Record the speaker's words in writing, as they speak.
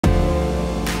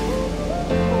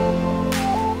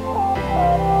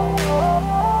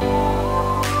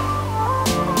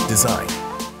design,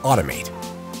 automate,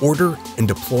 order, and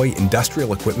deploy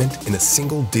industrial equipment in a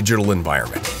single digital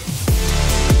environment.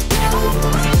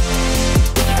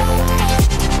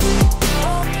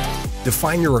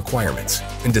 Define your requirements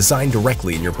and design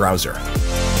directly in your browser.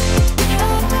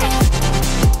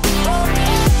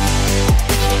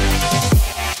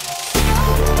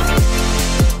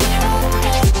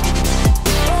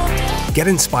 Get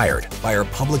inspired by our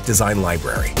public design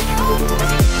library,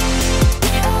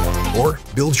 or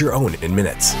build your own in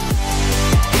minutes.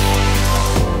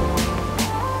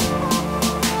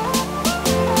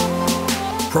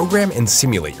 Program and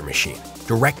simulate your machine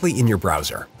directly in your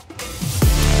browser.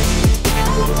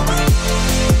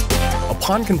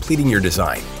 Upon completing your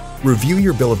design, review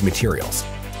your bill of materials,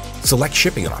 select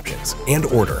shipping options, and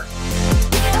order.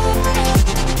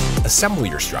 Assemble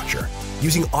your structure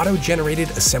using auto-generated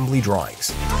assembly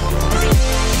drawings.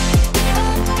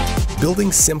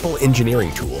 Building simple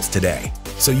engineering tools today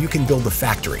so you can build the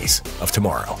factories of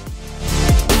tomorrow.